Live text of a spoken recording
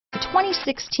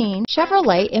2016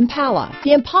 Chevrolet Impala.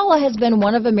 The Impala has been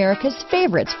one of America's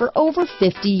favorites for over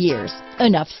 50 years.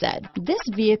 Enough said. This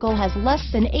vehicle has less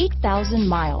than 8,000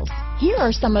 miles. Here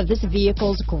are some of this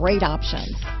vehicle's great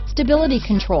options: stability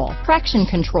control, traction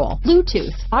control,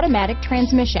 Bluetooth, automatic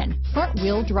transmission, front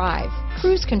wheel drive,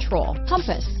 cruise control,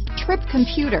 compass, trip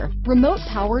computer, remote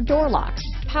power door locks,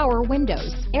 power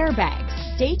windows, airbags,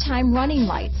 daytime running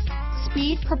lights,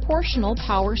 speed proportional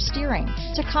power steering,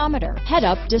 tachometer,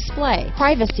 head-up display,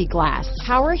 privacy glass,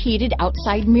 power heated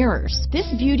outside mirrors. This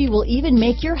beauty will even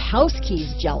make your house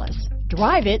keys jealous.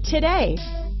 Drive it today.